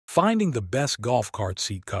Finding the best golf cart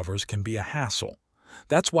seat covers can be a hassle.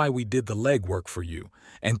 That's why we did the legwork for you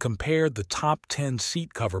and compared the top 10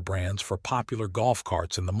 seat cover brands for popular golf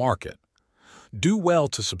carts in the market. Do well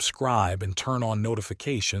to subscribe and turn on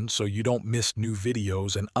notifications so you don't miss new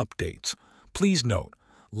videos and updates. Please note,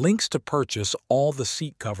 links to purchase all the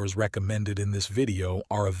seat covers recommended in this video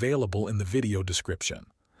are available in the video description.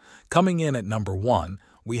 Coming in at number 1,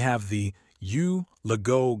 we have the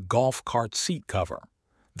U-Lego Golf Cart Seat Cover.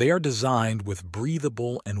 They are designed with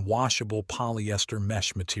breathable and washable polyester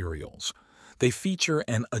mesh materials. They feature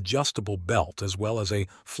an adjustable belt as well as a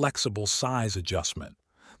flexible size adjustment.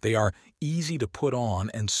 They are easy to put on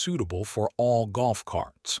and suitable for all golf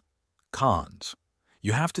carts. Cons: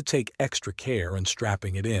 you have to take extra care in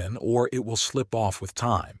strapping it in or it will slip off with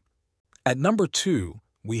time. At number 2,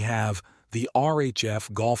 we have the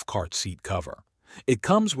RHF Golf Cart Seat Cover. It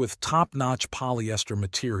comes with top-notch polyester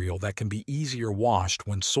material that can be easier washed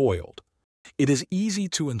when soiled. It is easy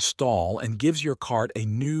to install and gives your cart a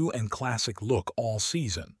new and classic look all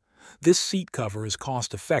season. This seat cover is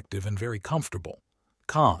cost-effective and very comfortable.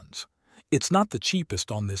 Cons: it's not the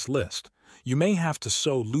cheapest on this list. You may have to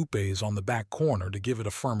sew loupes on the back corner to give it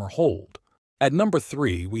a firmer hold. At number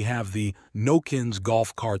 3, we have the Nokins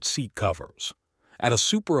Golf Cart Seat Covers. At a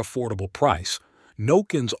super affordable price,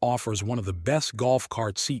 Nokins offers one of the best golf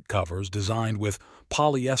cart seat covers designed with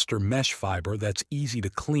polyester mesh fiber that's easy to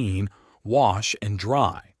clean, wash, and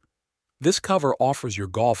dry. This cover offers your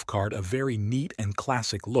golf cart a very neat and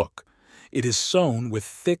classic look. It is sewn with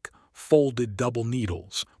thick, folded double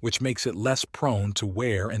needles, which makes it less prone to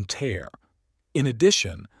wear and tear. In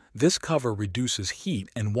addition, this cover reduces heat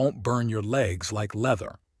and won't burn your legs like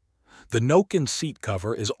leather. The Nokin seat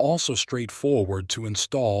cover is also straightforward to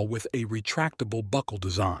install with a retractable buckle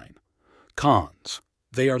design. Cons: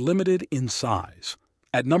 they are limited in size.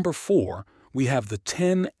 At number 4, we have the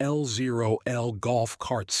 10L0L Golf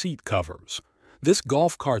Cart Seat Covers. This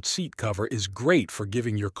golf cart seat cover is great for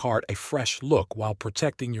giving your cart a fresh look while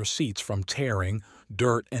protecting your seats from tearing,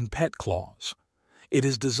 dirt, and pet claws. It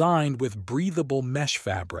is designed with breathable mesh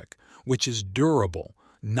fabric, which is durable,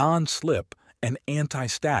 non-slip, and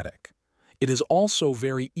anti-static. It is also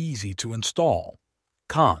very easy to install.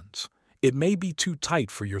 Cons: it may be too tight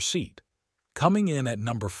for your seat. Coming in at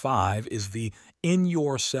number 5 is the In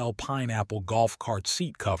Your Cell Pineapple Golf Cart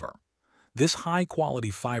Seat Cover. This high-quality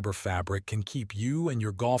fiber fabric can keep you and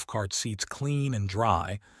your golf cart seats clean and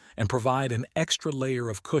dry and provide an extra layer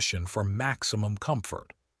of cushion for maximum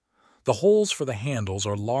comfort. The holes for the handles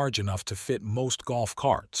are large enough to fit most golf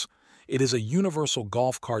carts. It is a universal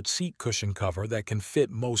golf cart seat cushion cover that can fit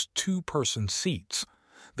most two-person seats.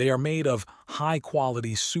 They are made of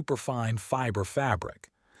high-quality superfine fiber fabric.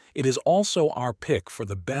 It is also our pick for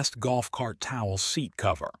the best golf cart towel seat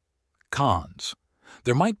cover. Cons: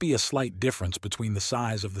 there might be a slight difference between the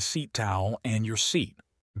size of the seat towel and your seat.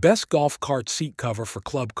 Best golf cart seat cover for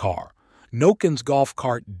club car. Nokin's Golf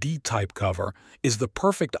Cart D-Type cover is the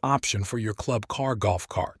perfect option for your club car golf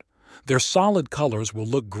cart. Their solid colors will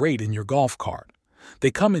look great in your golf cart. They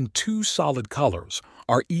come in 2 solid colors,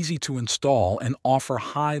 are easy to install, and offer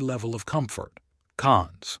high level of comfort.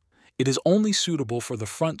 Cons: it is only suitable for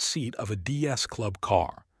the front seat of a DS Club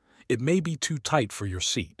car. It may be too tight for your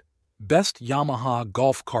seat. Best Yamaha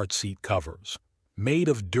Golf Cart Seat Covers. Made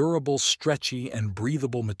of durable, stretchy, and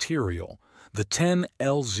breathable material, the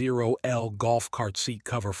 10L0L Golf Cart Seat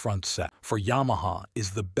Cover front set for Yamaha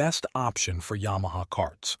is the best option for Yamaha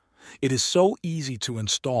carts. It is so easy to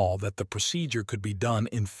install that the procedure could be done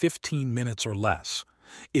in 15 minutes or less.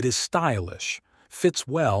 It is stylish, fits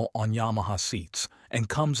well on Yamaha seats, and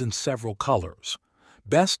comes in several colors.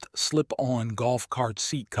 Best slip-on golf cart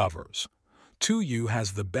seat covers. 2U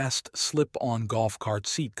has the best slip-on golf cart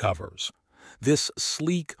seat covers. This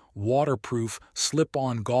sleek, waterproof,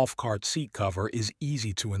 slip-on golf cart seat cover is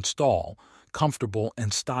easy to install, comfortable,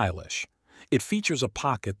 and stylish. It features a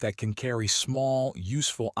pocket that can carry small,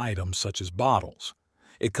 useful items such as bottles.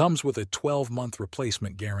 It comes with a 12-month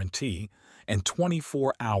replacement guarantee and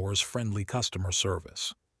 24 hours friendly customer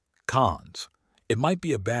service. Cons: it might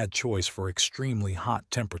be a bad choice for extremely hot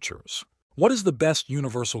temperatures. What is the best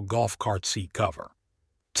universal golf cart seat cover?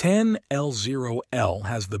 10L0L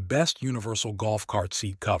has the best universal golf cart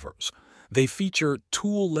seat covers. They feature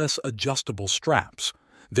tool-less adjustable straps.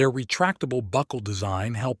 Their retractable buckle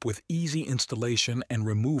design help with easy installation and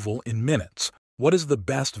removal in minutes. What is the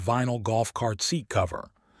best vinyl golf cart seat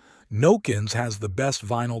cover? Nokins has the best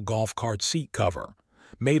vinyl golf cart seat cover.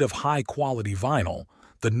 Made of high-quality vinyl,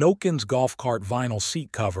 the Nokins golf cart vinyl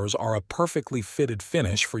seat covers are a perfectly fitted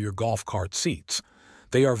finish for your golf cart seats.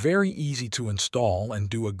 They are very easy to install and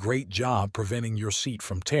do a great job preventing your seat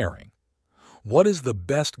from tearing. What is the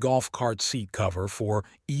best golf cart seat cover for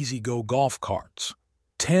EasyGo golf carts?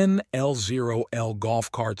 10 L0L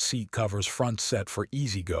golf cart seat covers front set for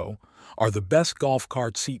EasyGo are the best golf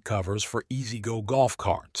cart seat covers for EasyGo golf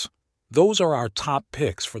carts. Those are our top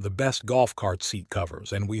picks for the best golf cart seat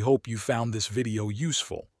covers, and we hope you found this video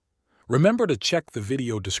useful. Remember to check the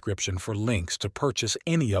video description for links to purchase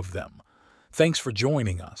any of them. Thanks for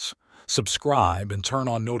joining us. Subscribe and turn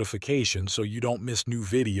on notifications so you don't miss new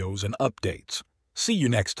videos and updates. See you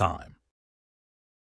next time.